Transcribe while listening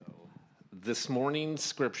This morning's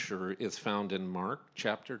scripture is found in Mark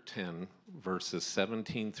chapter 10, verses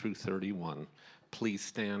 17 through 31. Please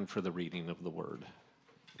stand for the reading of the word.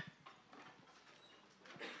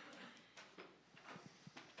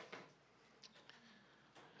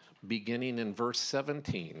 Beginning in verse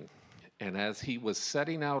 17, and as he was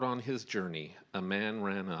setting out on his journey, a man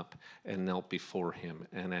ran up and knelt before him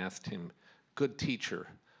and asked him, "Good teacher,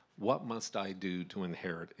 what must I do to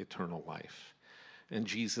inherit eternal life?" And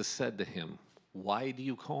Jesus said to him, "Why do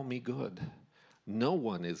you call me good? No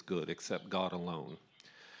one is good except God alone.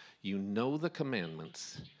 You know the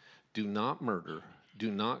commandments. Do not murder. Do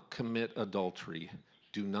not commit adultery.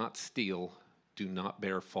 Do not steal. Do not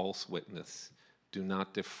bear false witness. Do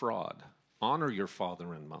not defraud. Honor your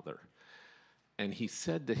father and mother." And he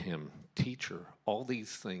said to him, "Teacher, all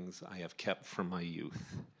these things I have kept from my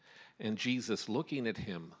youth." And Jesus, looking at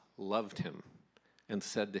him, loved him and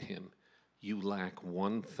said to him, "You lack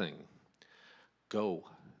one thing. Go,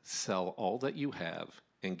 sell all that you have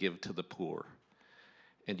and give to the poor,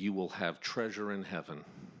 and you will have treasure in heaven.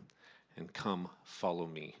 And come, follow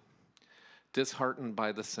me." Disheartened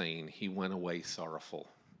by the saying, he went away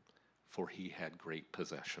sorrowful, for he had great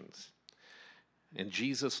possessions. And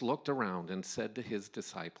Jesus looked around and said to his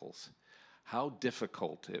disciples, "How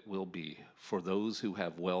difficult it will be for those who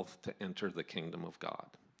have wealth to enter the kingdom of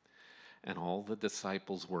God." And all the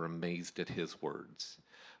disciples were amazed at his words.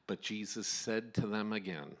 But Jesus said to them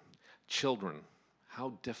again, "Children,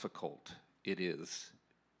 how difficult it is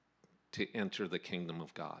to enter the kingdom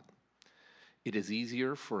of God. It is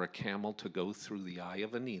easier for a camel to go through the eye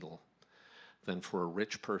of a needle than for a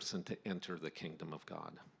rich person to enter the kingdom of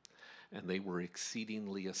God." And they were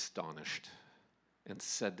exceedingly astonished and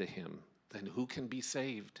said to him, "Then who can be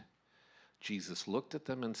saved?" Jesus looked at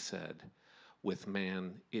them and said, "With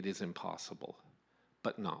man it is impossible,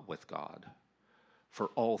 but not with God. For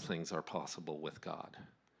all things are possible with God."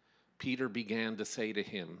 Peter began to say to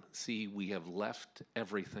him, "See, we have left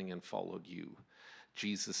everything and followed you."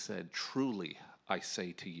 Jesus said, "Truly, I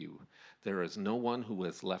say to you, there is no one who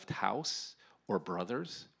has left house or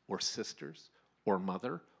brothers or sisters or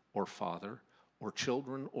mother or father or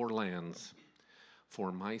children or lands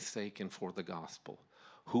for my sake and for the gospel,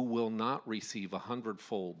 who will not receive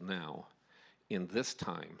 100-fold now, in this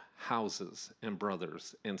time, houses and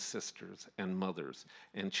brothers and sisters and mothers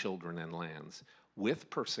and children and lands, with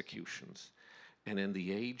persecutions, and in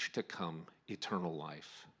the age to come, eternal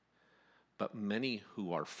life. But many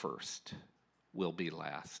who are first will be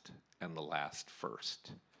last, and the last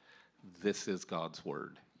first." This is God's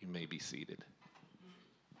word. You may be seated.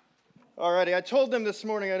 Alrighty, I told them this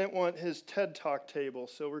morning I didn't want his TED Talk table,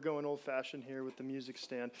 so we're going old-fashioned here with the music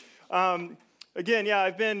stand. Again,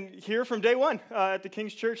 I've been here from day one at the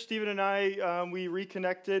King's Church. Stephen and I, we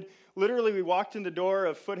reconnected. Literally, we walked in the door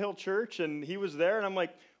of Foothill Church, and he was there, and I'm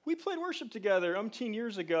like, "We played worship together umpteen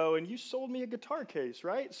years ago, and you sold me a guitar case,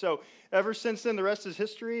 right?" So ever since then, the rest is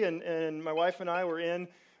history, and my wife and I were in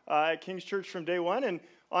at King's Church from day one, and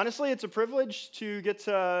honestly, it's a privilege to get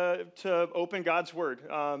to open God's Word.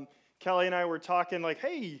 Kelly and I were talking like,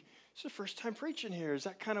 "Hey, it's the first time preaching here. Is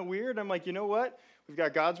that kind of weird?" I'm like, "You know what? We've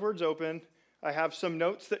got God's Words open. I have some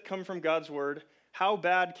notes that come from God's Word. How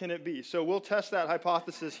bad can it be?" So we'll test that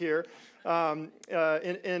hypothesis here in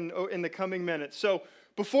the coming minutes. So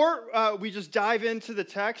before we just dive into the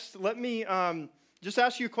text, let me just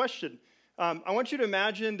ask you a question. I want you to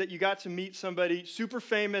imagine that you got to meet somebody super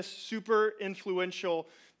famous, super influential,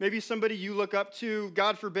 maybe somebody you look up to,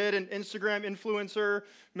 God forbid, an Instagram influencer,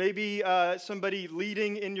 maybe somebody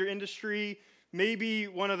leading in your industry, maybe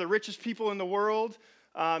one of the richest people in the world,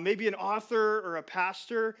 maybe an author or a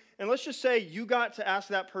pastor. And let's just say you got to ask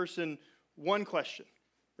that person one question,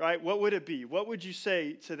 right? What would it be? What would you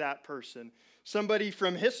say to that person? Somebody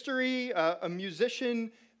from history, a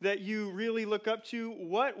musician that you really look up to,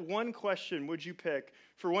 what one question would you pick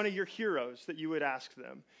for one of your heroes that you would ask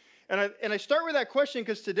them? And I start with that question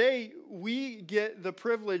because today we get the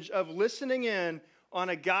privilege of listening in on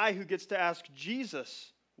a guy who gets to ask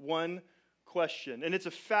Jesus one question. And it's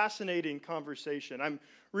a fascinating conversation. I'm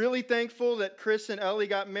really thankful that Chris and Ellie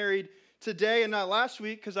got married today and not last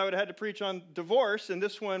week, because I would have had to preach on divorce, and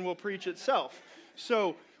this one will preach itself.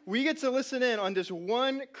 So we get to listen in on this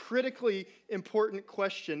one critically important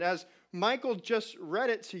question. As Michael just read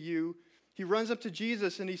it to you, he runs up to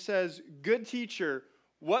Jesus and he says, "Good teacher,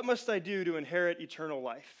 what must I do to inherit eternal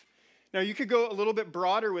life?" Now, you could go a little bit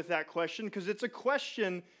broader with that question, because it's a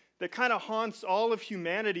question that kind of haunts all of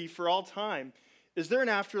humanity for all time. Is there an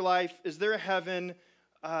afterlife? Is there a heaven?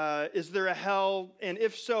 Is there a hell? And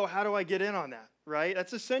if so, how do I get in on that, right?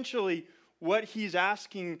 That's essentially what he's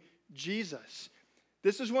asking Jesus.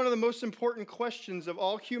 This is one of the most important questions of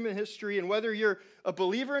all human history, and whether you're a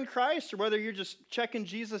believer in Christ or whether you're just checking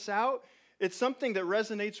Jesus out, it's something that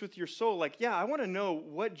resonates with your soul. Like, yeah, I want to know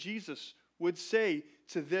what Jesus would say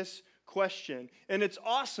to this question. And it's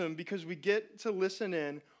awesome because we get to listen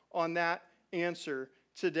in on that answer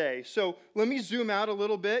today. So let me zoom out a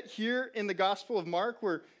little bit. Here in the Gospel of Mark,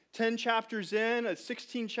 we're 10 chapters in, a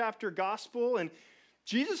 16-chapter gospel, and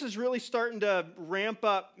Jesus is really starting to ramp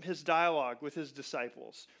up his dialogue with his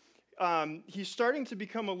disciples. He's starting to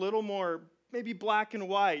become a little more maybe black and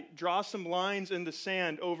white, draw some lines in the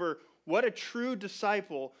sand over what a true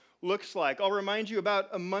disciple looks like. I'll remind you, about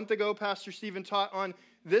a month ago, Pastor Stephen taught on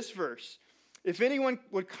this verse. If anyone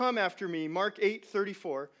would come after me, Mark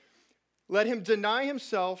 8:34, let him deny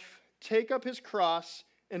himself, take up his cross,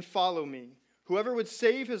 and follow me. Whoever would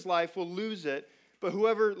save his life will lose it, but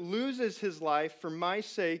whoever loses his life for my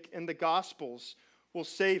sake and the gospel's will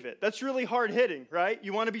save it. That's really hard-hitting, right?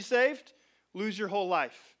 You want to be saved? Lose your whole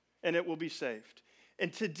life, and it will be saved.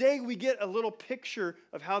 And today we get a little picture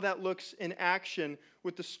of how that looks in action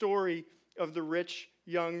with the story of the rich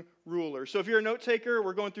young ruler. So if you're a note taker,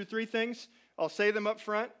 we're going through three things. I'll say them up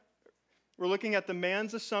front. We're looking at the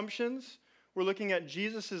man's assumptions. We're looking at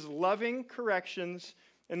Jesus' loving corrections.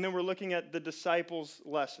 And then we're looking at the disciples'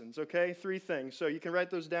 lessons, okay? Three things. So you can write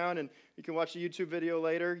those down and you can watch the YouTube video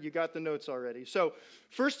later. You got the notes already. So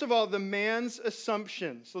first of all, the man's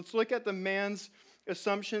assumptions. Let's look at the man's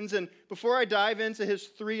assumptions. And before I dive into his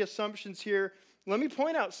three assumptions here, let me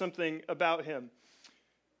point out something about him.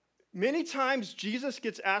 Many times Jesus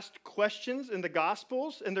gets asked questions in the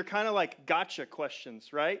Gospels, and they're kind of like gotcha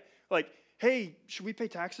questions, right? Like, hey, should we pay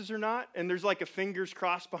taxes or not? And there's like a fingers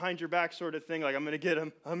crossed behind your back sort of thing, like, I'm going to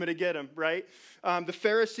get him, right? The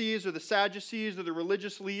Pharisees or the Sadducees or the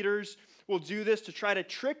religious leaders will do this to try to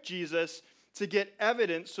trick Jesus to get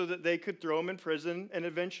evidence so that they could throw him in prison and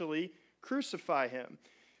eventually crucify him.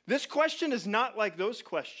 This question is not like those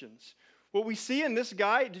questions. What we see in this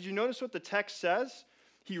guy, did you notice what the text says?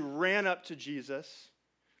 He ran up to Jesus.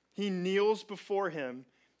 He kneels before him,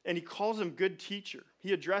 and he calls him good teacher.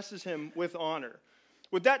 He addresses him with honor.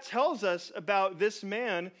 What that tells us about this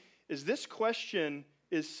man is this question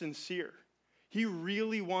is sincere. He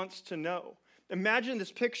really wants to know. Imagine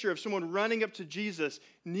this picture of someone running up to Jesus,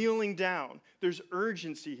 kneeling down. There's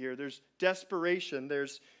urgency here. There's desperation.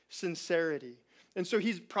 There's sincerity. And so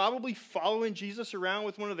he's probably following Jesus around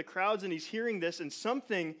with one of the crowds, and he's hearing this, and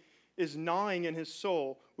something is gnawing in his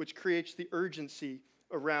soul, which creates the urgency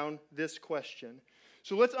around this question.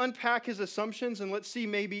 So let's unpack his assumptions, and let's see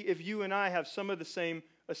maybe if you and I have some of the same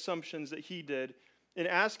assumptions that he did in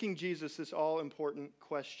asking Jesus this all-important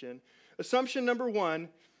question. Assumption number one,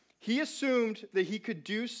 he assumed that he could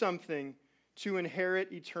do something to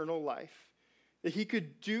inherit eternal life. That he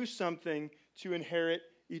could do something to inherit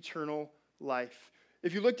eternal life.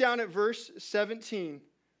 If you look down at verse 17,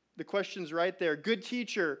 the question's right there. Good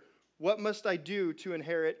teacher, what must I do to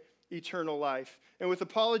inherit eternal life? And with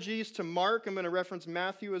apologies to Mark, I'm going to reference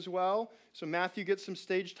Matthew as well. So Matthew gets some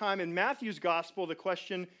stage time. In Matthew's gospel, the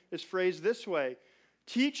question is phrased this way.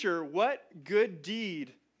 Teacher, what good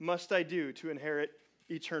deed must I do to inherit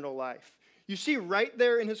eternal life? You see right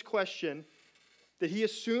there in his question that he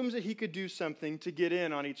assumes that he could do something to get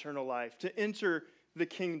in on eternal life, to enter the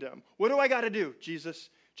kingdom. What do I got to do, Jesus?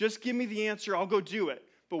 Just give me the answer. I'll go do it.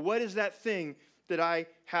 But what is that thing that I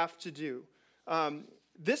have to do?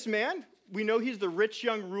 This man, we know he's the rich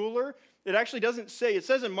young ruler. It actually doesn't say, it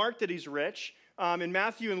says in Mark that he's rich. In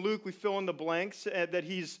Matthew and Luke, we fill in the blanks that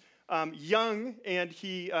he's young and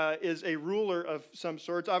he is a ruler of some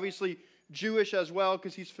sorts. Obviously Jewish as well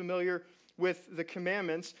because he's familiar with the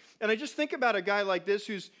commandments. And I just think about a guy like this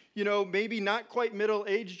who's, maybe not quite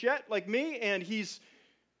middle-aged yet like me, and he's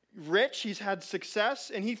rich, he's had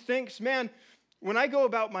success, and he thinks, man, when I go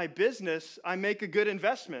about my business, I make a good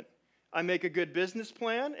investment. I make a good business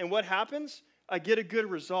plan, and what happens? I get a good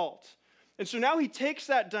result. And so now he takes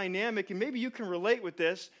that dynamic, and maybe you can relate with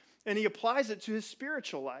this, and he applies it to his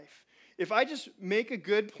spiritual life. If I just make a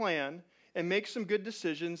good plan and make some good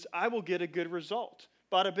decisions, I will get a good result.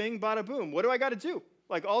 Bada bing, bada boom. What do I got to do?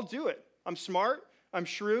 I'll do it. I'm smart. I'm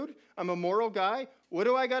shrewd. I'm a moral guy. What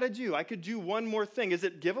do I got to do? I could do one more thing. Is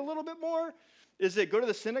it give a little bit more? Is it go to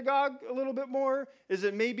the synagogue a little bit more? Is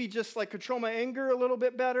it maybe just control my anger a little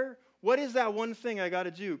bit better? What is that one thing I got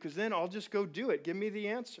to do? Because then I'll just go do it. Give me the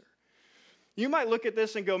answer. You might look at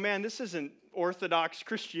this and go, man, this isn't Orthodox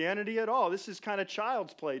Christianity at all. This is kind of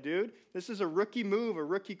child's play, dude. This is a rookie move, a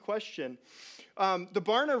rookie question. The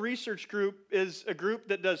Barna Research Group is a group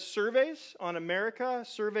that does surveys on America,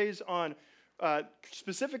 surveys on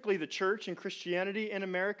specifically the church and Christianity in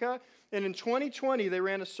America. And in 2020, they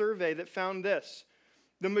ran a survey that found this.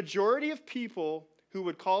 The majority of people who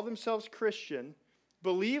would call themselves Christian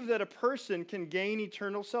believe that a person can gain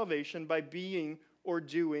eternal salvation by being or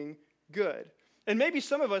doing good. And maybe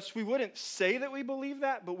some of us, we wouldn't say that we believe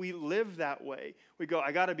that, but we live that way. We go,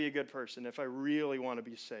 I got to be a good person if I really want to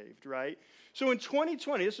be saved, right? So in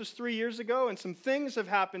 2020, this was 3 years ago, and some things have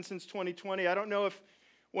happened since 2020. I don't know if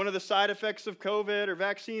one of the side effects of COVID or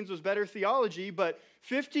vaccines was better theology, but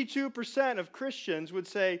 52% of Christians would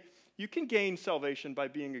say you can gain salvation by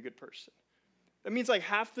being a good person. That means like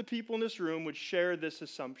half the people in this room would share this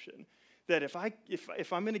assumption that if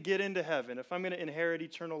I'm going to get into heaven, if I'm going to inherit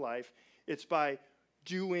eternal life, it's by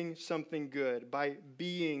doing something good, by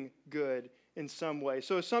being good in some way.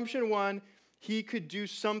 So assumption one, he could do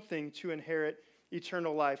something to inherit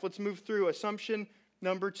eternal life. Let's move through. Assumption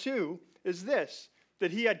number two is this,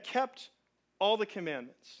 that he had kept all the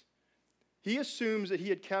commandments. He assumes that he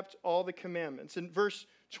had kept all the commandments. In verse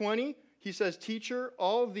 20, he says, "Teacher,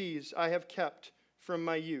 all these I have kept from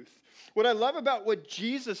my youth." What I love about what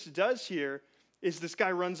Jesus does here is this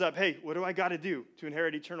guy runs up, hey, what do I got to do to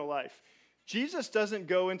inherit eternal life? Jesus doesn't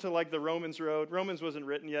go into like the Romans road. Romans wasn't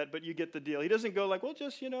written yet, but you get the deal. He doesn't go like, well,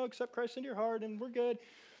 just, accept Christ into your heart and we're good.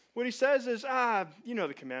 What he says is, you know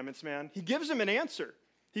the commandments, man. He gives him an answer.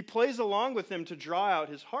 He plays along with him to draw out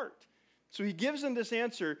his heart. So he gives him this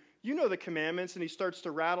answer, you know the commandments, and he starts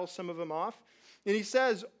to rattle some of them off. And he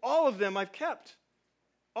says, all of them I've kept.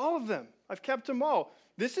 All of them. I've kept them all.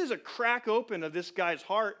 This is a crack open of this guy's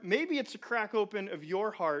heart. Maybe it's a crack open of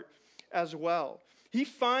your heart as well. He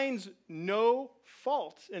finds no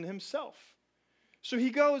fault in himself. So he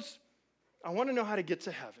goes, I want to know how to get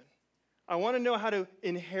to heaven. I want to know how to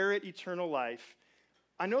inherit eternal life.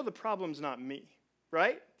 I know the problem's not me,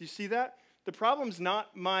 right? Do you see that? The problem's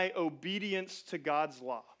not my obedience to God's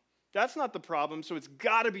law. That's not the problem, so it's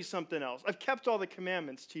got to be something else. I've kept all the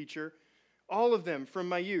commandments, teacher, all of them from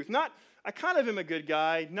my youth. Not, I kind of am a good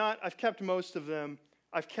guy, not, I've kept most of them,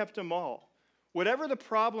 I've kept them all. Whatever the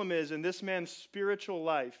problem is in this man's spiritual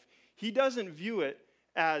life, he doesn't view it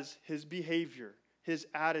as his behavior, his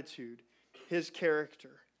attitude, his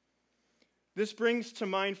character. This brings to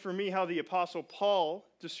mind for me how the Apostle Paul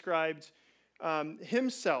described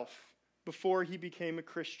himself before he became a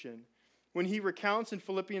Christian. When he recounts in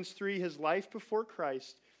Philippians 3 his life before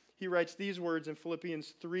Christ, he writes these words in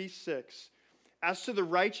Philippians 3:6. As to the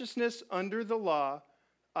righteousness under the law,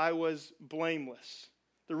 I was blameless.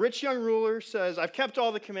 The rich young ruler says, I've kept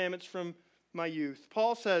all the commandments from my youth.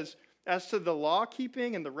 Paul says, as to the law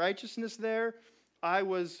keeping and the righteousness there, I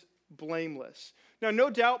was blameless. Now, no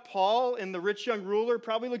doubt Paul and the rich young ruler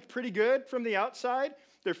probably looked pretty good from the outside.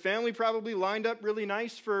 Their family probably lined up really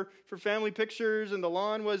nice for family pictures, and the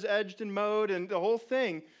lawn was edged and mowed and the whole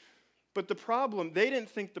thing. But the problem, they didn't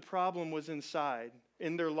think the problem was inside,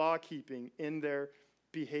 in their law keeping, in their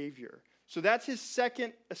behavior. So that's his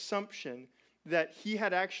second assumption, that he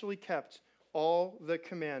had actually kept all the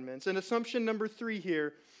commandments. And assumption number 3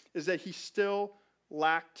 here is that he still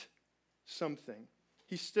lacked something.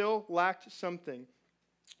 He still lacked something.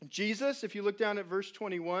 Jesus, if you look down at verse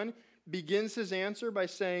 21, begins his answer by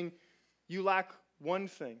saying, you lack one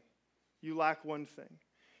thing. You lack one thing.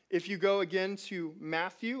 If you go again to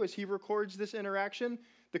Matthew, as he records this interaction,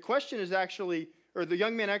 the question is actually, or the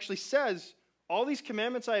young man actually says, all these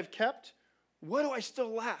commandments I have kept, what do I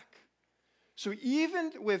still lack? So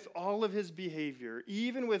even with all of his behavior,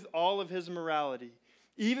 even with all of his morality,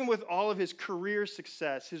 even with all of his career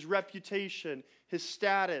success, his reputation, his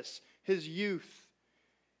status, his youth,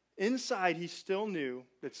 inside he still knew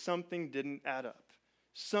that something didn't add up.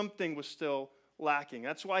 Something was still lacking.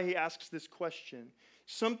 That's why he asks this question.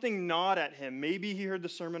 Something gnawed at him. Maybe he heard the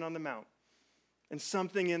Sermon on the Mount. And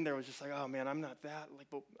something in there was just like, oh man, I'm not that.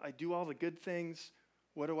 But I do all the good things.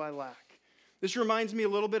 What do I lack? This reminds me a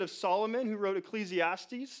little bit of Solomon, who wrote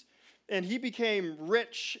Ecclesiastes. And he became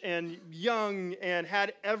rich and young and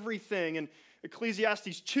had everything. And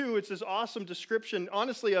Ecclesiastes 2, it's this awesome description,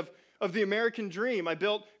 honestly, of the American dream. I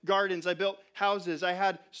built gardens, I built houses, I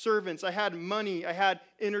had servants, I had money, I had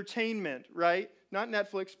entertainment, right? Not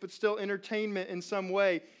Netflix, but still entertainment in some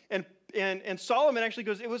way. And Solomon actually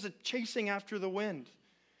goes, it was a chasing after the wind.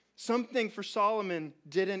 Something for Solomon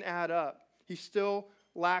didn't add up. He still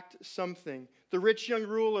lacked something. The rich young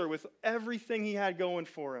ruler, with everything he had going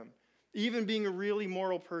for him, even being a really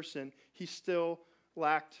moral person, he still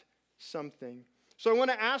lacked something. So I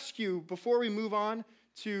want to ask you, before we move on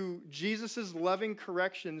to Jesus' loving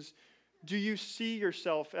corrections, do you see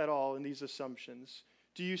yourself at all in these assumptions?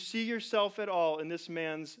 Do you see yourself at all in this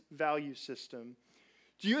man's value system?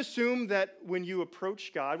 Do you assume that when you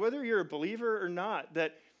approach God, whether you're a believer or not,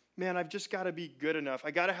 that man, I've just got to be good enough.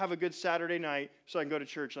 I got to have a good Saturday night so I can go to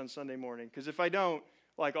church on Sunday morning. Because if I don't,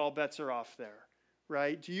 like all bets are off there,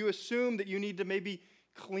 right? Do you assume that you need to maybe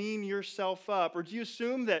clean yourself up? Or do you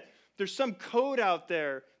assume that there's some code out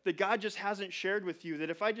there that God just hasn't shared with you, that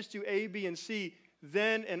if I just do A, B, and C,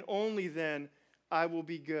 then and only then I will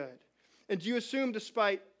be good? And do you assume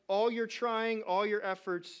despite all your trying, all your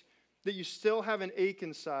efforts, that you still have an ache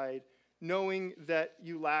inside, knowing that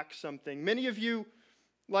you lack something? Many of you,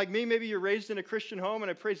 like me, maybe you're raised in a Christian home, and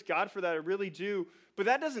I praise God for that, I really do, but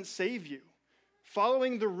that doesn't save you.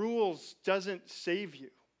 Following the rules doesn't save you,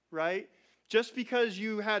 right? Just because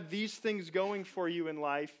you had these things going for you in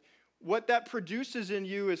life, what that produces in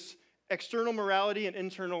you is external morality and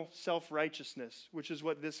internal self-righteousness, which is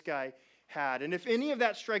what this guy had. And if any of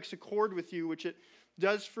that strikes a chord with you, which it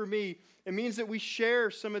does for me, it means that we share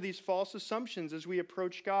some of these false assumptions as we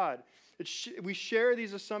approach God. We share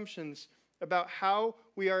these assumptions about how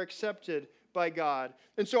we are accepted by God.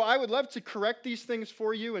 And so I would love to correct these things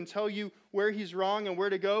for you and tell you where he's wrong and where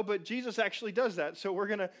to go, but Jesus actually does that. So we're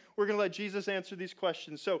gonna let Jesus answer these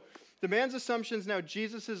questions. So the man's assumptions, now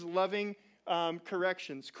Jesus' loving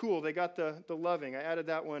corrections. Cool, they got the loving. I added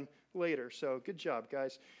that one later, so good job,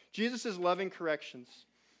 guys. Jesus' loving corrections.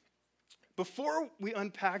 Before we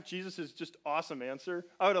unpack Jesus' just awesome answer,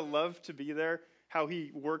 I would have loved to be there, how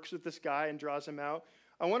he works with this guy and draws him out.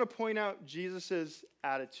 I want to point out Jesus'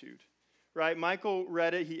 attitude, right? Michael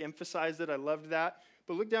read it. He emphasized it. I loved that.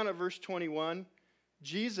 But look down at verse 21.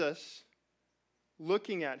 Jesus,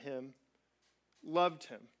 looking at him, loved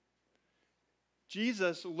him.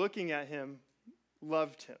 Jesus, looking at him,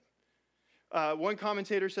 loved him. One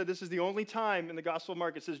commentator said this is the only time in the Gospel of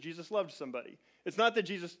Mark it says Jesus loved somebody. It's not that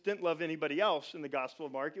Jesus didn't love anybody else in the Gospel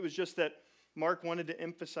of Mark. It was just that Mark wanted to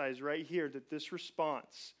emphasize right here that this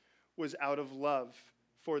response was out of love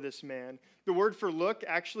for this man. The word for look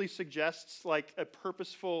actually suggests like a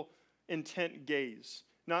purposeful intent gaze,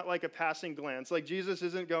 not like a passing glance. Like Jesus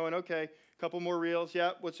isn't going, okay, a couple more reels.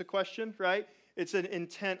 Yeah, what's the question, right? It's an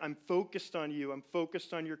intent. I'm focused on you. I'm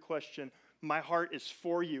focused on your question. My heart is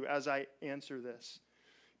for you as I answer this.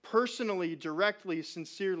 Personally, directly,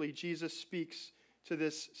 sincerely, Jesus speaks to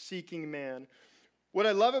this seeking man. What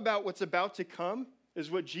I love about what's about to come is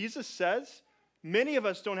what Jesus says, many of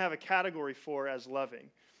us don't have a category for as loving.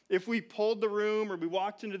 If we pulled the room or we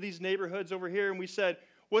walked into these neighborhoods over here and we said,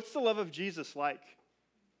 what's the love of Jesus like?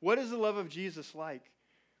 What is the love of Jesus like?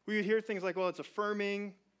 We would hear things like, well, it's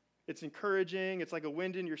affirming, it's encouraging, it's like a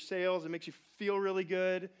wind in your sails, it makes you feel really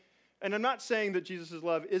good. And I'm not saying that Jesus'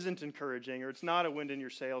 love isn't encouraging or it's not a wind in your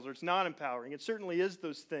sails or it's not empowering. It certainly is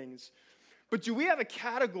those things. But do we have a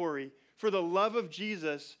category for the love of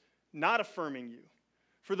Jesus not affirming you?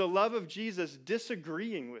 For the love of Jesus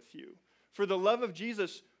disagreeing with you? For the love of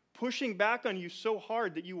Jesus pushing back on you so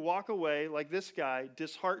hard that you walk away like this guy,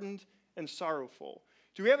 disheartened and sorrowful?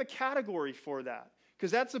 Do we have a category for that?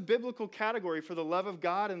 Because that's a biblical category for the love of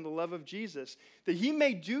God and the love of Jesus. That he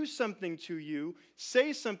may do something to you,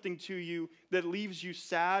 say something to you that leaves you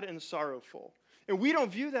sad and sorrowful. And we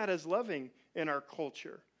don't view that as loving in our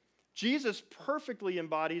culture. Jesus perfectly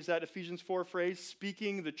embodies that Ephesians 4 phrase,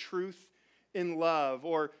 speaking the truth in love.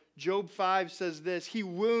 Or Job 5 says this, he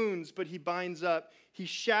wounds, but he binds up. He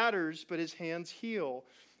shatters, but his hands heal.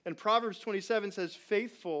 And Proverbs 27 says,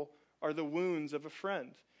 faithful are the wounds of a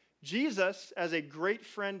friend. Jesus, as a great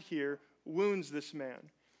friend here, wounds this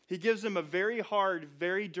man. He gives him a very hard,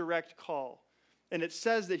 very direct call. And it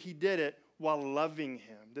says that he did it while loving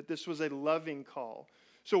him, that this was a loving call.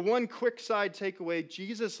 So one quick side takeaway,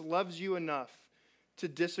 Jesus loves you enough to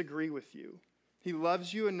disagree with you. He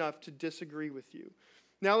loves you enough to disagree with you.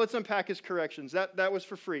 Now let's unpack his corrections. That was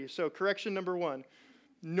for free. So correction number 1,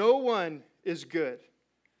 no one is good.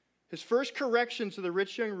 His first correction to the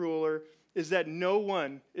rich young ruler is that no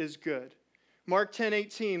one is good. Mark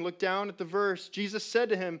 10:18, look down at the verse. Jesus said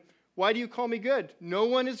to him, why do you call me good? No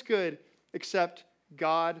one is good except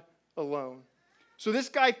God alone. So this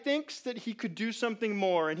guy thinks that he could do something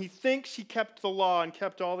more, and he thinks he kept the law and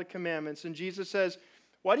kept all the commandments. And Jesus says,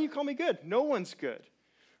 why do you call me good? No one's good.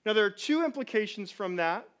 Now there are 2 implications from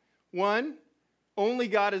that. 1, only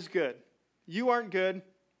God is good. You aren't good.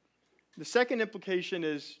 The second implication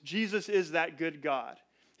is Jesus is that good God.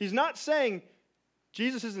 He's not saying,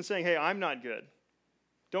 Jesus isn't saying, hey, I'm not good.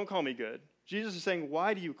 Don't call me good. Jesus is saying,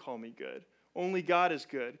 why do you call me good? Only God is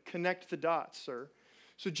good. Connect the dots, sir.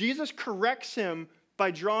 So Jesus corrects him by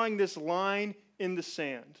drawing this line in the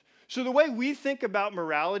sand. So the way we think about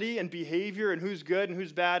morality and behavior and who's good and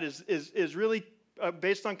who's bad is really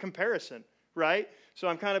based on comparison, right? So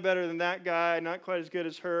I'm kind of better than that guy, not quite as good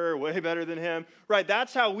as her, way better than him, right?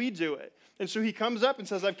 That's how we do it. And so he comes up and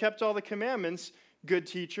says, I've kept all the commandments, good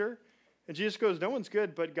teacher. And Jesus goes, no one's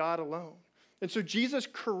good but God alone. And so Jesus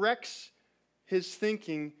corrects his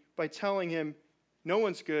thinking by telling him, no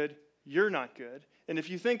one's good, you're not good. And if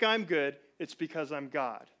you think I'm good, it's because I'm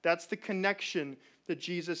God. That's the connection that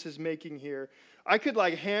Jesus is making here. I could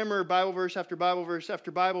hammer Bible verse after Bible verse after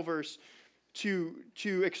Bible verse to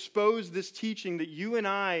expose this teaching that you and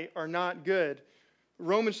I are not good.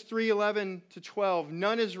 Romans 3:11-12,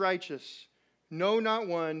 none is righteous. No, not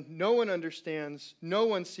one. No one understands. No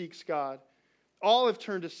one seeks God. All have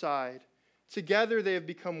turned aside. Together they have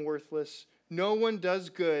become worthless. No one does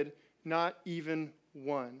good, not even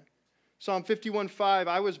one. Psalm 51:5,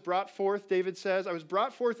 I was brought forth, David says, I was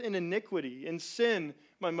brought forth in iniquity. In sin,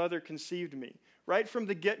 my mother conceived me. Right from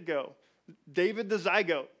the get-go. David the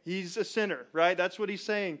zygote, he's a sinner, right? That's what he's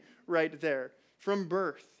saying right there. From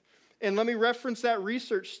birth. And let me reference that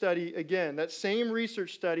research study again, that same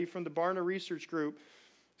research study from the Barna Research Group.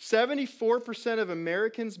 74% of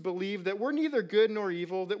Americans believe that we're neither good nor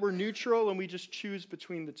evil, that we're neutral and we just choose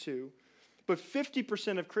between the two. But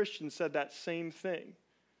 50% of Christians said that same thing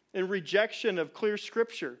in rejection of clear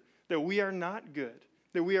scripture, that we are not good,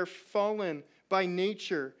 that we are fallen by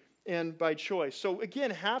nature and by choice. So again,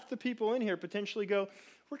 half the people in here potentially go,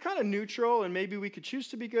 we're kind of neutral and maybe we could choose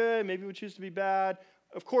to be good, maybe we choose to be bad.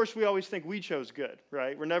 Of course, we always think we chose good,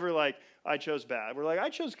 right? We're never like, I chose bad. We're like, I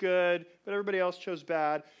chose good, but everybody else chose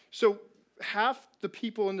bad. So half the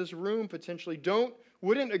people in this room potentially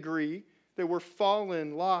wouldn't agree that we're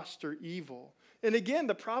fallen, lost, or evil. And again,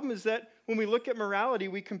 the problem is that when we look at morality,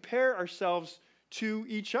 we compare ourselves to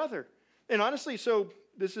each other. And honestly, so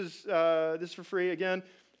this is for free. Again,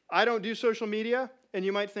 I don't do social media. And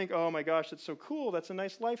you might think, oh my gosh, that's so cool. That's a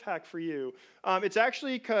nice life hack for you. It's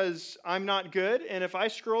actually because I'm not good. And if I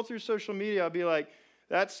scroll through social media, I'll be like,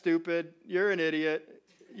 that's stupid. You're an idiot.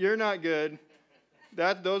 You're not good.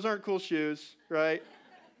 Those aren't cool shoes, right?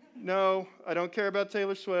 No, I don't care about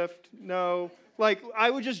Taylor Swift. No. I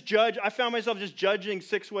would just judge. I found myself just judging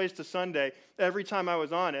 6 Ways to Sunday every time I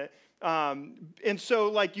was on it. And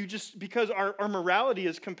so because our morality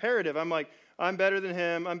is comparative. I'm like, I'm better than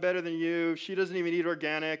him. I'm better than you. She doesn't even eat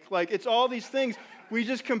organic. It's all these things. We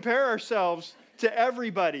just compare ourselves to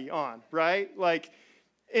everybody on, right?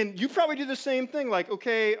 And you probably do the same thing.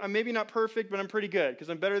 Okay, I'm maybe not perfect, but I'm pretty good because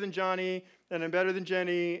I'm better than Johnny, and I'm better than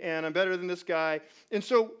Jenny, and I'm better than this guy. And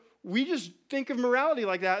so we just think of morality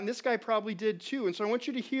like that, and this guy probably did too. And so I want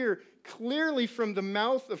you to hear clearly from the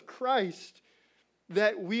mouth of Christ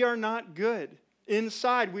that we are not good.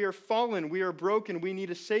 Inside, we are fallen. We are broken. We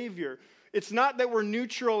need a Savior. It's not that we're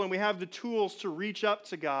neutral and we have the tools to reach up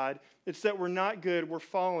to God. It's that we're not good, we're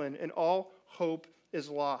fallen, and all hope is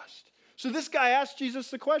lost. So this guy asked Jesus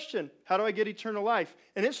the question, how do I get eternal life?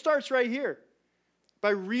 And it starts right here,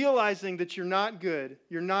 by realizing that you're not good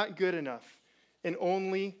enough, and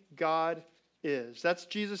only God is. That's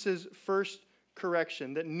Jesus' first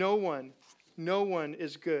correction, that no one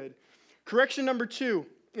is good. Correction number 2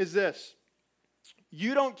 is this.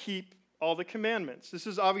 You don't keep all the commandments. This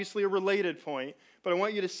is obviously a related point, but I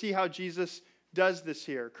want you to see how Jesus does this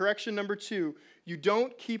here. Correction number 2, you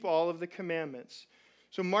don't keep all of the commandments.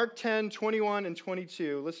 So Mark 10:21 and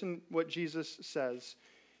 22, listen what Jesus says.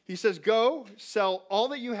 He says, go, sell all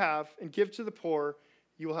that you have and give to the poor.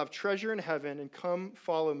 You will have treasure in heaven, and come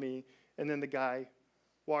follow me. And then the guy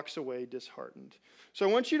walks away disheartened. So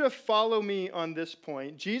I want you to follow me on this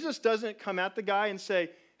point. Jesus doesn't come at the guy and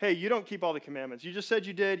say, hey, you don't keep all the commandments. You just said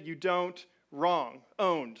you did. You don't. Wrong.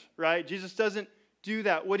 Owned, right? Jesus doesn't do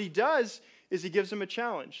that. What he does is he gives him a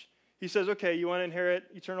challenge. He says, okay, you want to inherit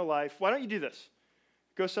eternal life. Why don't you do this?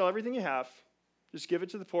 Go sell everything you have. Just give it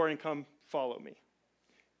to the poor and come follow me.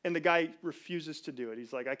 And the guy refuses to do it.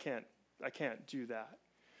 He's like, I can't do that.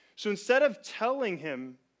 So instead of telling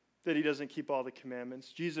him that he doesn't keep all the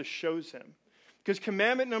commandments, Jesus shows him. Because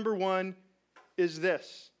commandment number 1 is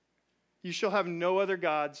this. You shall have no other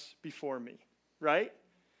gods before me, right?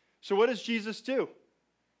 So what does Jesus do?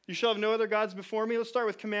 You shall have no other gods before me. Let's start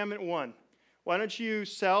with commandment 1. Why don't you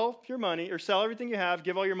sell your money, or sell everything you have,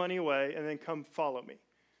 give all your money away, and then come follow me?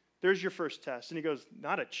 There's your first test. And he goes,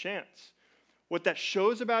 not a chance. What that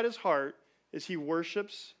shows about his heart is he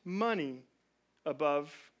worships money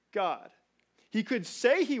above God. He could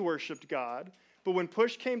say he worshiped God, but when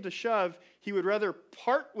push came to shove, he would rather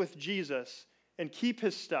part with Jesus and keep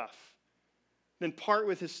his stuff than part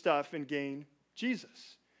with his stuff and gain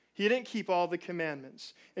Jesus. He didn't keep all the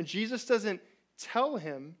commandments. And Jesus doesn't tell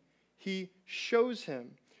him, he shows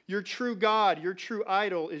him. Your true God, your true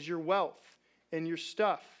idol is your wealth and your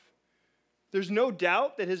stuff. There's no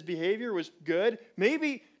doubt that his behavior was good.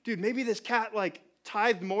 Maybe this cat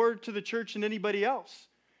tithed more to the church than anybody else.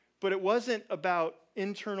 But it wasn't about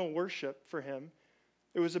internal worship for him.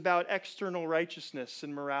 It was about external righteousness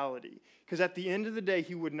and morality. Because at the end of the day,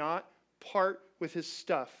 he would not part with his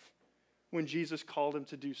stuff when Jesus called him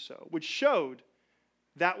to do so, which showed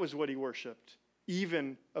that was what he worshiped,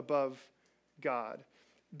 even above God.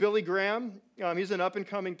 Billy Graham, he's an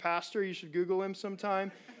up-and-coming pastor. You should Google him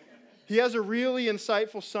sometime. He has a really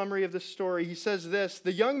insightful summary of this story. He says this: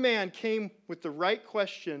 the young man came with the right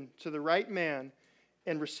question to the right man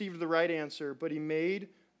and received the right answer, but he made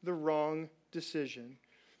the wrong decision.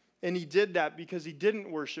 And he did that because he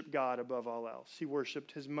didn't worship God above all else. He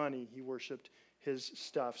worshiped his money. He worshiped his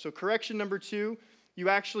stuff. So correction number 2, you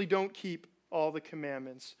actually don't keep all the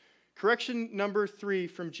commandments. Correction number 3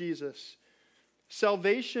 from Jesus: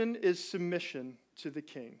 salvation is submission to the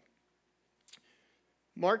king.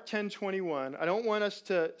 Mark 10:21. I don't want us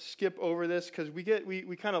to skip over this because we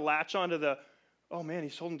kind of latch onto the, oh man, he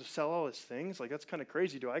told him to sell all his things. Like, that's kind of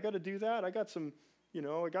crazy. Do I got to do that? I got some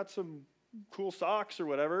cool socks or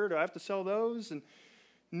whatever. Do I have to sell those? And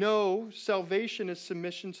no, salvation is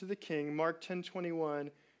submission to the king. Mark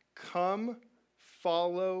 10:21. Come,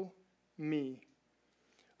 follow me.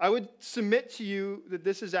 I would submit to you that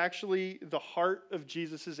this is actually the heart of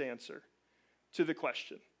Jesus' answer to the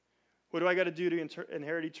question. What do I got to do to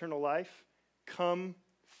inherit eternal life? Come,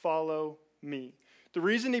 follow me. The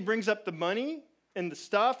reason he brings up the money and the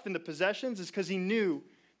stuff and the possessions is because he knew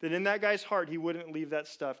that in that guy's heart, he wouldn't leave that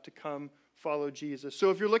stuff to come follow Jesus. So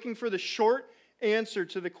if you're looking for the short answer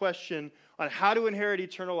to the question on how to inherit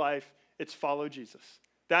eternal life, it's follow Jesus.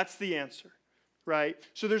 That's the answer, right?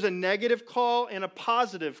 So there's a negative call and a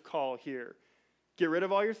positive call here. Get rid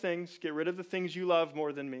of all your things. Get rid of the things you love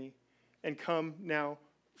more than me. And come now,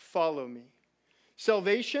 follow me.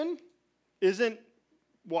 Salvation isn't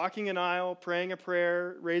walking an aisle, praying a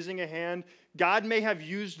prayer, raising a hand. God may have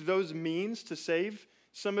used those means to save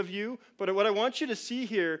some of you, but what I want you to see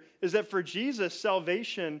here is that for Jesus,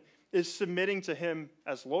 salvation is submitting to him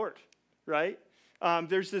as Lord, right?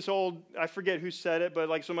 There's this old, I forget who said it,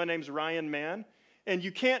 but so my name's Ryan Mann, and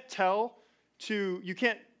you can't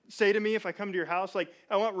say to me if I come to your house,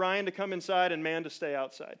 I want Ryan to come inside and Mann to stay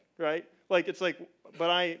outside, right? But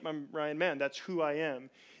I'm Ryan Mann. That's who I am.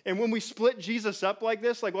 And when we split Jesus up like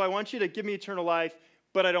this, I want you to give me eternal life,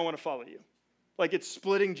 but I don't want to follow you. It's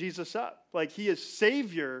splitting Jesus up. He is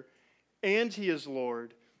Savior and he is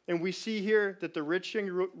Lord. And we see here that the rich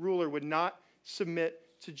young ruler would not submit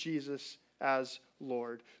to Jesus as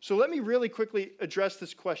Lord. So let me really quickly address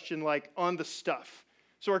this question on the stuff.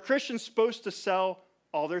 So are Christians supposed to sell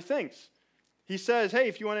all their things? He says, hey,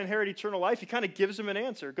 if you want to inherit eternal life, he kind of gives them an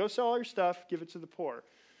answer. Go sell all your stuff, give it to the poor.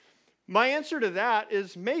 My answer to that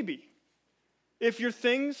is maybe. If your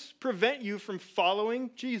things prevent you from following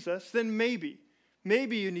Jesus, then maybe.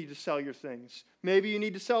 Maybe you need to sell your things. Maybe you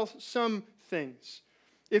need to sell some things.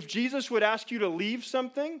 If Jesus would ask you to leave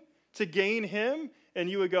something to gain him, and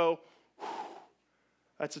you would go,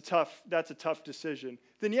 that's a tough decision,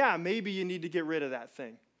 then yeah, maybe you need to get rid of that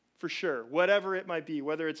thing. For sure, whatever it might be,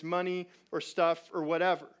 whether it's money or stuff or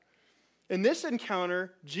whatever. In this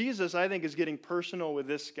encounter, Jesus, I think, is getting personal with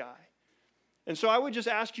this guy. And so I would just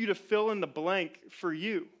ask you to fill in the blank for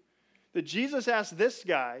you. That Jesus asked this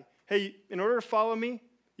guy, hey, in order to follow me,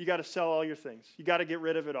 you got to sell all your things. You got to get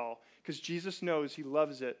rid of it all. Because Jesus knows he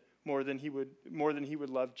loves it more than he would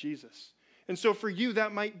love Jesus. And so for you,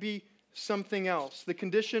 that might be something else. The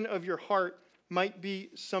condition of your heart might be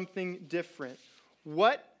something different.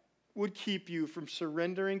 What would keep you from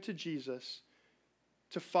surrendering to Jesus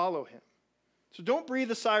to follow him? So don't breathe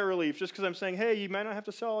a sigh of relief just because I'm saying, hey, you might not have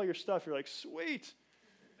to sell all your stuff. You're like, sweet.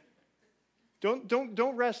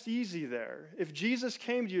 Don't rest easy there. If Jesus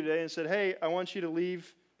came to you today and said, hey, I want you to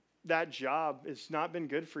leave that job, it's not been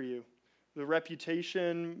good for you. The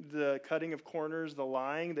reputation, the cutting of corners, the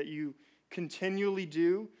lying that you continually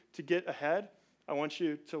do to get ahead, I want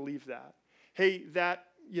you to leave that. Hey, that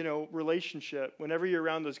relationship, whenever you're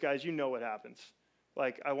around those guys, you know what happens.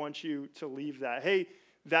 I want you to leave that. Hey,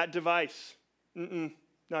 that device,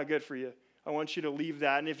 not good for you. I want you to leave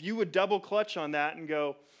that. And if you would double clutch on that and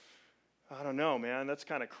go, I don't know, man, that's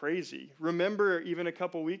kind of crazy. Remember, even a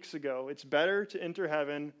couple weeks ago, it's better to enter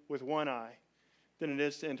heaven with one eye than it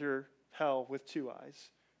is to enter hell with two eyes.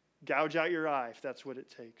 Gouge out your eye if that's what it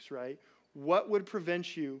takes, right? What would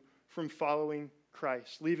prevent you from following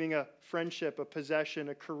Christ, leaving a friendship, a possession,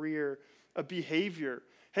 a career, a behavior?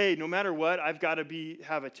 Hey, no matter what, I've got to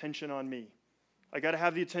have attention on me. I got to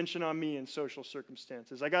have the attention on me in social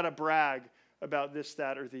circumstances. I got to brag about this,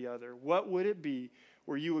 that, or the other. What would it be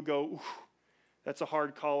where you would go, that's a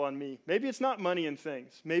hard call on me? Maybe it's not money and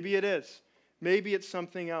things. Maybe it is. Maybe it's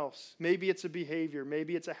something else. Maybe it's a behavior.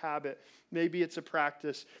 Maybe it's a habit. Maybe it's a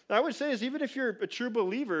practice. And I would say is even if you're a true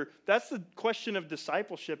believer, that's the question of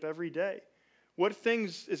discipleship every day. What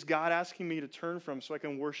things is God asking me to turn from so I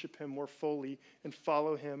can worship him more fully and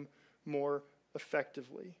follow him more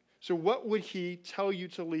effectively? So what would he tell you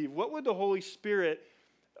to leave? What would the Holy Spirit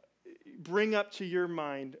bring up to your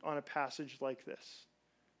mind on a passage like this?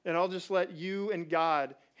 And I'll just let you and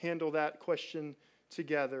God handle that question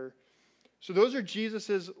together. So those are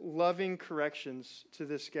Jesus' loving corrections to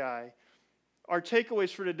this guy. Our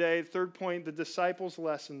takeaways for today, third point, the disciples'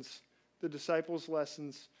 lessons. The disciples'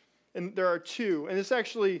 lessons. And there are two. And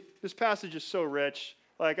this passage is so rich.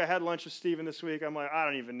 Like, I had lunch with Stephen this week. I'm like, I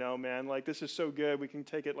don't even know, man. Like, this is so good. We can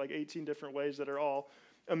take it like 18 different ways that are all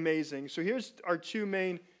amazing. So here's our two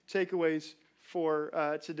main takeaways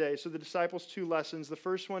for today. So the disciples' two lessons. The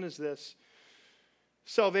first one is this.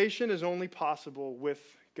 Salvation is only possible with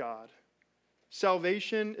God.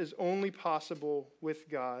 Salvation is only possible with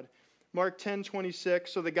God. Mark 10:26,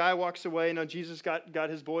 so the guy walks away. Now Jesus got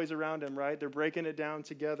his boys around him, right? They're breaking it down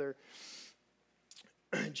together.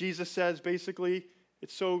 Jesus says basically,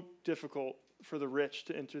 it's so difficult for the rich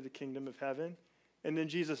to enter the kingdom of heaven. And then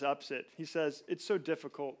Jesus ups it. He says, it's so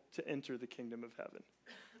difficult to enter the kingdom of heaven.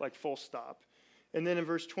 Like full stop. And then in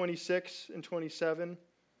verse 26 and 27,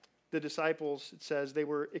 the disciples, it says, they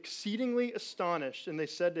were exceedingly astonished, and they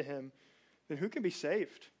said to him, then who can be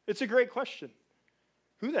saved? It's a great question.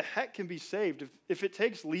 Who the heck can be saved? If it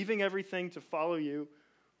takes leaving everything to follow you,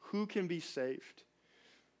 who can be saved?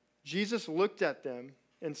 Jesus looked at them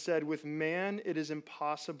and said, with man it is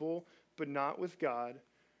impossible, but not with God.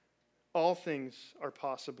 All things are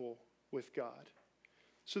possible with God.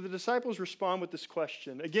 So the disciples respond with this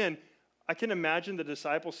question. Again, I can imagine the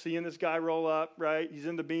disciples seeing this guy roll up, right? He's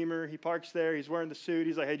in the Beamer. He parks there. He's wearing the suit.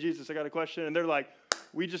 He's like, hey, Jesus, I got a question. And they're like,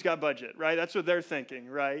 we just got budget, right? That's what they're thinking,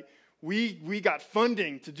 right? We got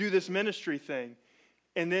funding to do this ministry thing.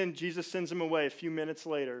 And then Jesus sends them away a few minutes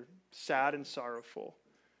later, sad and sorrowful.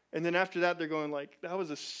 And then after that, they're going like, that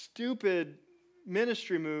was a stupid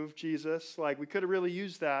ministry move, Jesus. Like, we could have really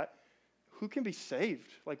used that. Who can be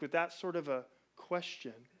saved? Like, with that sort of a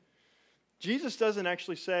question. Jesus doesn't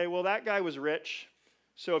actually say, well, that guy was rich,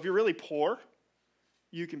 so if you're really poor,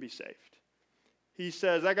 you can be saved. He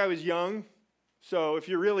says, that guy was young, so if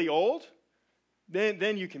you're really old,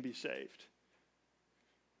 then you can be saved.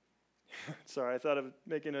 Sorry, I thought of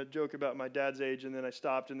making a joke about my dad's age, and then I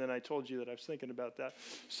stopped, and then I told you that I was thinking about that.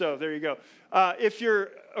 So there you go. If you're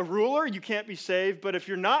a ruler, you can't be saved, but if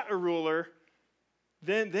you're not a ruler,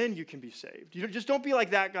 then you can be saved. You just don't be like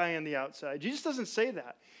that guy on the outside. Jesus doesn't say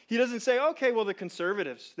that. He doesn't say, okay, well, the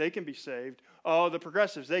conservatives, they can be saved. Oh, the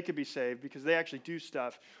progressives, they can be saved because they actually do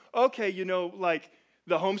stuff. Okay, like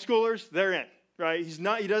the homeschoolers, they're in, right?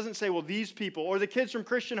 He doesn't say, well, these people, or the kids from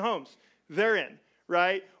Christian homes, they're in,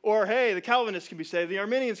 right? Or, hey, the Calvinists can be saved, the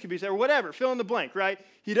Arminians can be saved, or whatever, fill in the blank, right?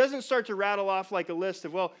 He doesn't start to rattle off like a list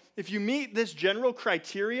of, well, if you meet this general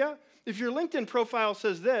criteria, if your LinkedIn profile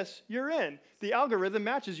says this, you're in. The algorithm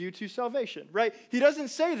matches you to salvation, right? He doesn't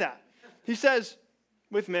say that. He says,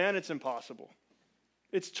 with man, it's impossible.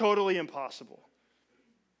 It's totally impossible.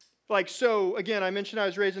 Like, so, again, I mentioned I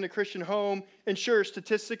was raised in a Christian home, and sure,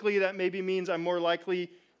 statistically, that maybe means I'm more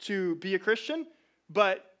likely to be a Christian,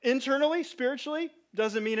 but internally, spiritually,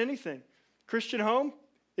 doesn't mean anything. Christian home,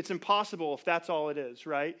 it's impossible if that's all it is,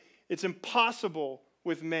 right? It's impossible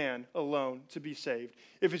with man alone to be saved.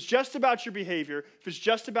 If it's just about your behavior, if it's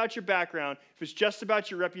just about your background, if it's just about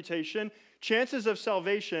your reputation, chances of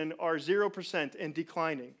salvation are 0% and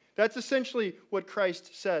declining. That's essentially what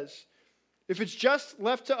Christ says. If it's just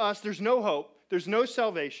left to us, there's no hope. There's no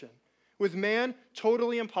salvation. With man,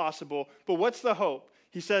 totally impossible. But what's the hope?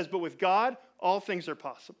 He says, but with God, all things are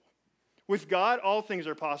possible. With God, all things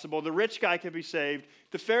are possible. The rich guy can be saved.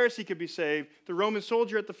 The Pharisee can be saved. The Roman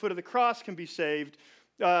soldier at the foot of the cross can be saved.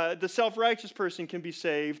 The self-righteous person can be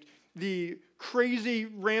saved. The crazy,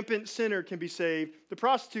 rampant sinner can be saved. The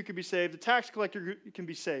prostitute can be saved. The tax collector can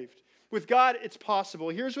be saved. With God, it's possible.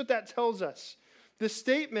 Here's what that tells us. This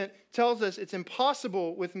statement tells us it's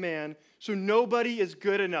impossible with man, so nobody is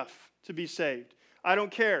good enough to be saved. I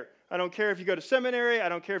don't care. I don't care if you go to seminary. I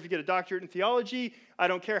don't care if you get a doctorate in theology. I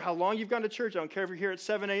don't care how long you've gone to church. I don't care if you're here at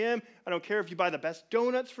 7 a.m. I don't care if you buy the best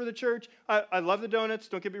donuts for the church. I love the donuts,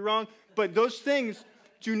 don't get me wrong. But those things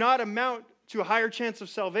do not amount to a higher chance of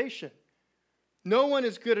salvation. No one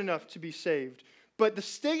is good enough to be saved. But the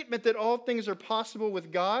statement that all things are possible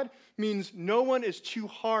with God means no one is too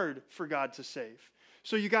hard for God to save.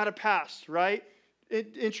 So you got to pass, right?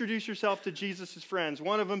 Introduce yourself to Jesus' friends.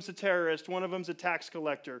 One of them's a terrorist. One of them's a tax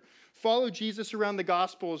collector. Follow Jesus around the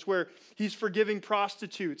Gospels where he's forgiving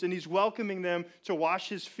prostitutes and he's welcoming them to wash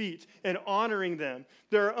his feet and honoring them.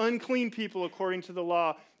 There are unclean people according to the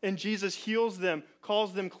law, and Jesus heals them,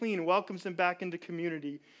 calls them clean, welcomes them back into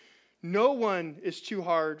community. No one is too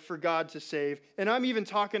hard for God to save. And I'm even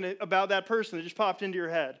talking about that person that just popped into your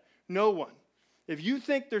head. No one. If you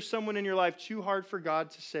think there's someone in your life too hard for God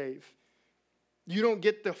to save, you don't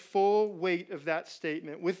get the full weight of that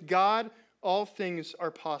statement. With God, all things are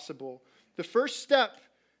possible. The first step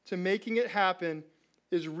to making it happen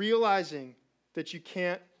is realizing that you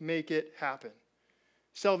can't make it happen.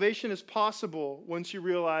 Salvation is possible once you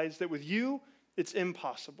realize that with you, it's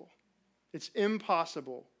impossible. It's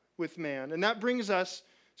impossible with man. And that brings us,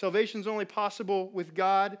 salvation is only possible with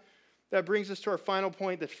God. That brings us to our final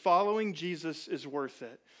point, that following Jesus is worth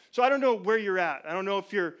it. So I don't know where you're at. I don't know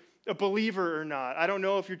if you're a believer or not. I don't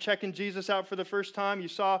know if you're checking Jesus out for the first time. You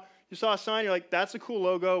saw a sign, you're like, that's a cool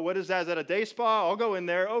logo. What is that? Is that a day spa? I'll go in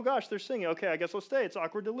there. Oh gosh, they're singing. Okay, I guess I'll stay. It's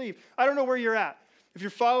awkward to leave. I don't know where you're at. If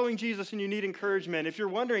you're following Jesus and you need encouragement, if you're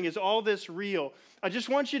wondering, is all this real? I just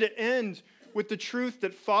want you to end with the truth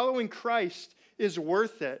that following Christ is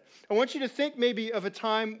worth it. I want you to think maybe of a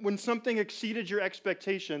time when something exceeded your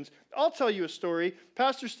expectations. I'll tell you a story.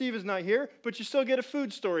 Pastor Steve is not here, but you still get a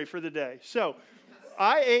food story for the day. So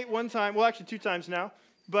I ate one time, well, actually 2 times now,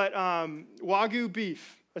 but Wagyu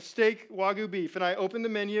beef, a steak Wagyu beef. And I opened the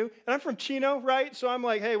menu, and I'm from Chino, right? So I'm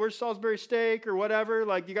like, hey, where's Salisbury steak or whatever?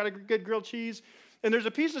 Like, you got a good grilled cheese? And there's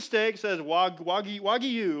a piece of steak that says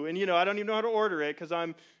Wagyu. And, I don't even know how to order it because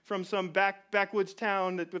I'm from some backwoods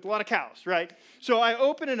town with a lot of cows, right? So I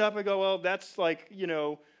open it up. I go, well, that's like,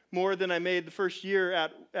 more than I made the first year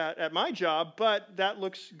at my job, but that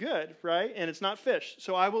looks good, right? And it's not fish,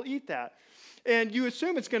 so I will eat that. And you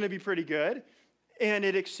assume it's going to be pretty good, and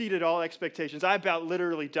it exceeded all expectations. I about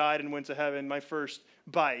literally died and went to heaven my first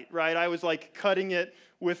bite, right? I was like cutting it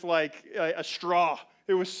with like a straw.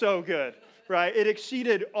 It was so good, right? It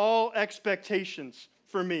exceeded all expectations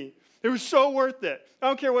for me. It was so worth it. I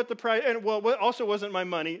don't care what the price, and well, what also wasn't my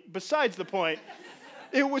money, besides the point.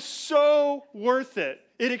 It was so worth it.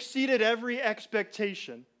 It exceeded every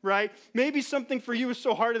expectation, right? Maybe something for you is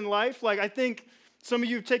so hard in life. Like I think some of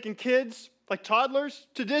you have taken kids, like toddlers,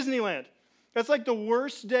 to Disneyland. That's like the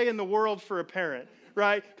worst day in the world for a parent,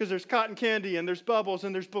 right? Because there's cotton candy and there's bubbles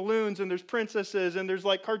and there's balloons and there's princesses and there's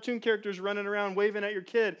like cartoon characters running around waving at your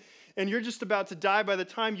kid. And you're just about to die by the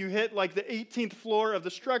time you hit like the 18th floor of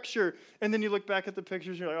the structure. And then you look back at the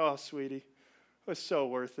pictures and you're like, oh, sweetie, it was so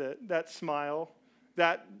worth it. That smile,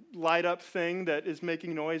 that light up thing that is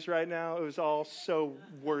making noise right now, it was all so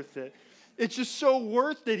worth it. It's just so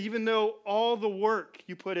worth it, even though all the work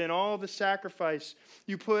you put in, all the sacrifice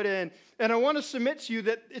you put in. And I want to submit to you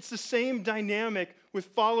that it's the same dynamic with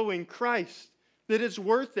following Christ, that it's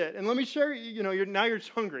worth it. And let me share, now you're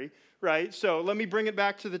hungry, right? So let me bring it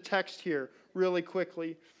back to the text here really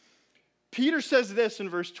quickly. Peter says this in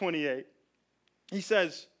verse 28. He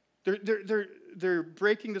says, they're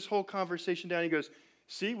breaking this whole conversation down. He goes,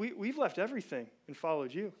 see, we've left everything and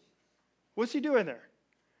followed you. What's he doing there?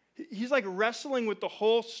 He's like wrestling with the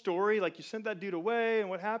whole story, like you sent that dude away and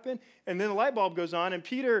what happened? And then the light bulb goes on and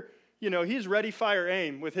Peter, he's ready, fire,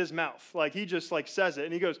 aim with his mouth. Like he just like says it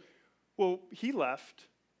and he goes, well, he left,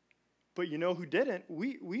 but you know who didn't?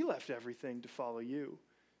 We left everything to follow you.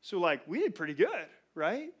 So like we did pretty good,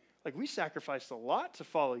 right? Like we sacrificed a lot to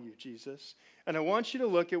follow you, Jesus. And I want you to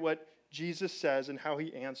look at what Jesus says and how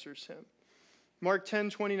he answers him. Mark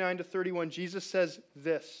 10:29-31, Jesus says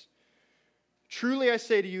this. Truly I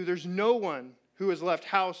say to you, there's no one who has left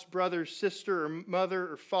house, brother, sister, or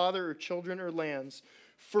mother, or father, or children, or lands,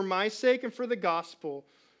 for my sake and for the gospel,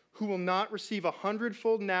 who will not receive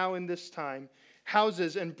 100-fold now in this time,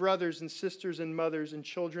 houses and brothers and sisters and mothers and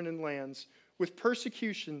children and lands, with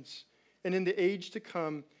persecutions, and in the age to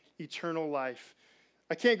come, eternal life.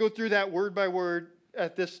 I can't go through that word by word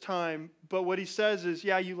at this time, but what he says is,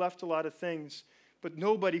 yeah, you left a lot of things, but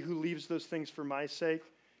nobody who leaves those things for my sake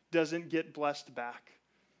doesn't get blessed back.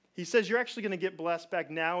 He says you're actually going to get blessed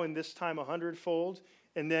back now in this time 100-fold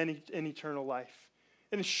and then in eternal life.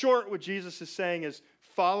 In short, what Jesus is saying is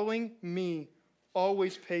following me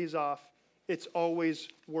always pays off. It's always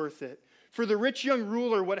worth it. For the rich young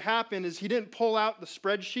ruler, what happened is he didn't pull out the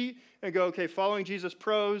spreadsheet and go, okay, following Jesus,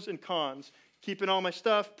 pros and cons. Keeping all my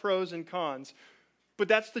stuff, pros and cons. But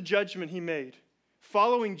that's the judgment he made.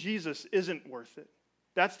 Following Jesus isn't worth it.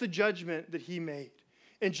 That's the judgment that he made.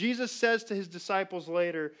 And Jesus says to his disciples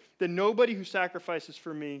later that nobody who sacrifices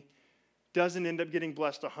for me doesn't end up getting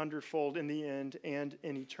blessed 100-fold in the end and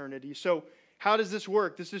in eternity. So How does this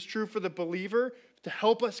work? This is true for the believer to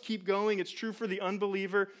help us keep going. It's true for the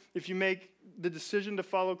unbeliever if you make the decision to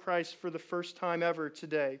follow Christ for the first time ever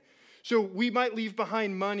today. So we might leave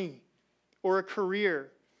behind money or a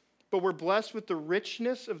career, but we're blessed with the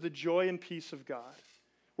richness of the joy and peace of God.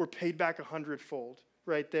 We're paid back 100-fold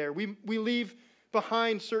right there. We leave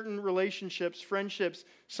behind certain relationships, friendships,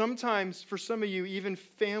 sometimes for some of you, even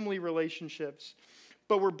family relationships.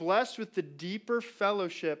 But we're blessed with the deeper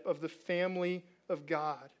fellowship of the family of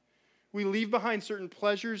God. We leave behind certain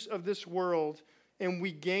pleasures of this world, and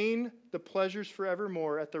we gain the pleasures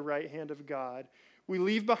forevermore at the right hand of God. We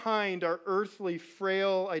leave behind our earthly,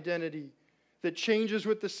 frail identity that changes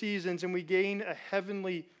with the seasons, and we gain a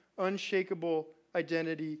heavenly, unshakable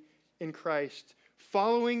identity in Christ.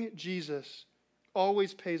 Following Jesus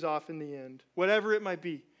always pays off in the end, whatever it might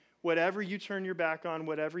be. Whatever you turn your back on,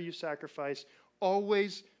 whatever you sacrifice,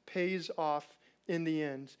 always pays off in the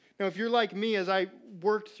end. Now, if you're like me, as I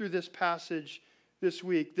worked through this passage this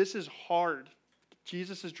week, this is hard.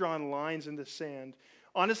 Jesus has drawn lines in the sand.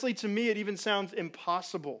 Honestly, to me, it even sounds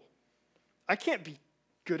impossible. I can't be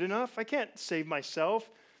good enough. I can't save myself.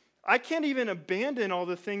 I can't even abandon all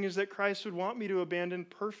the things that Christ would want me to abandon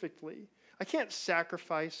perfectly. I can't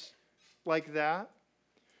sacrifice like that.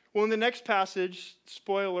 Well, in the next passage,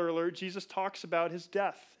 spoiler alert, Jesus talks about his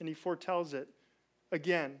death, and he foretells it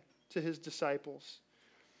again to his disciples.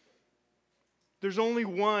 There's only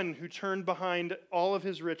one who turned behind all of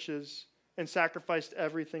his riches and sacrificed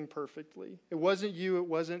everything perfectly. It wasn't you, it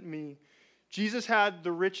wasn't me. Jesus had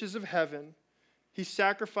the riches of heaven. He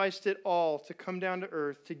sacrificed it all to come down to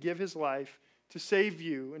earth, to give his life, to save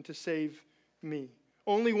you and to save me.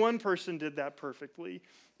 Only one person did that perfectly.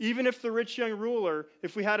 Even if the rich young ruler,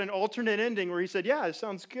 if we had an alternate ending where he said, yeah, it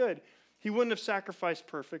sounds good, he wouldn't have sacrificed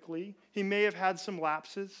perfectly. He may have had some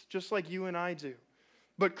lapses, just like you and I do.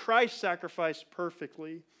 But Christ sacrificed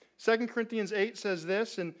perfectly. 2 Corinthians 8 says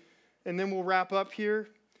this, and then we'll wrap up here.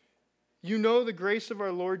 You know the grace of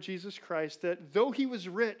our Lord Jesus Christ, that though he was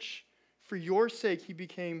rich, for your sake he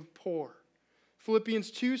became poor.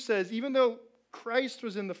 Philippians 2 says, even though Christ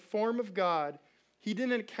was in the form of God, he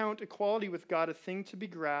didn't count equality with God a thing to be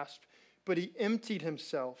grasped, but he emptied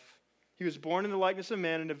himself. He was born in the likeness of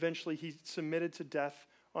man, and eventually he submitted to death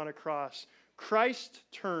on a cross. Christ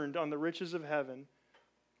turned on the riches of heaven,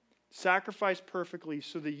 sacrificed perfectly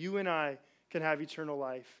so that you and I can have eternal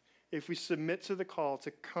life if we submit to the call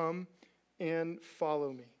to come and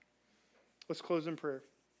follow me. Let's close in prayer.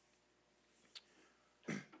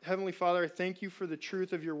 Heavenly Father, I thank you for the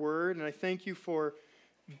truth of your word, and I thank you for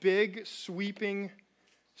big, sweeping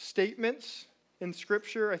statements in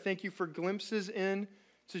Scripture. I thank you for glimpses into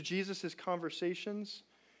Jesus' conversations.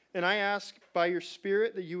 And I ask by your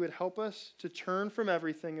Spirit that you would help us to turn from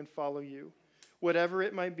everything and follow you, whatever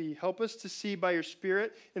it might be. Help us to see by your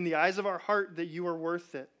Spirit in the eyes of our heart that you are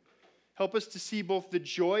worth it. Help us to see both the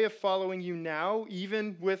joy of following you now,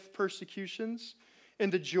 even with persecutions,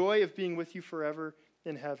 and the joy of being with you forever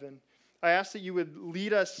in heaven. I ask that you would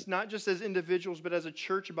lead us, not just as individuals, but as a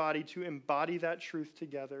church body, to embody that truth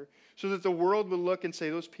together so that the world will look and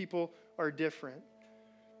say, those people are different.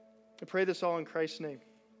 I pray this all in Christ's name.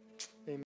 Amen.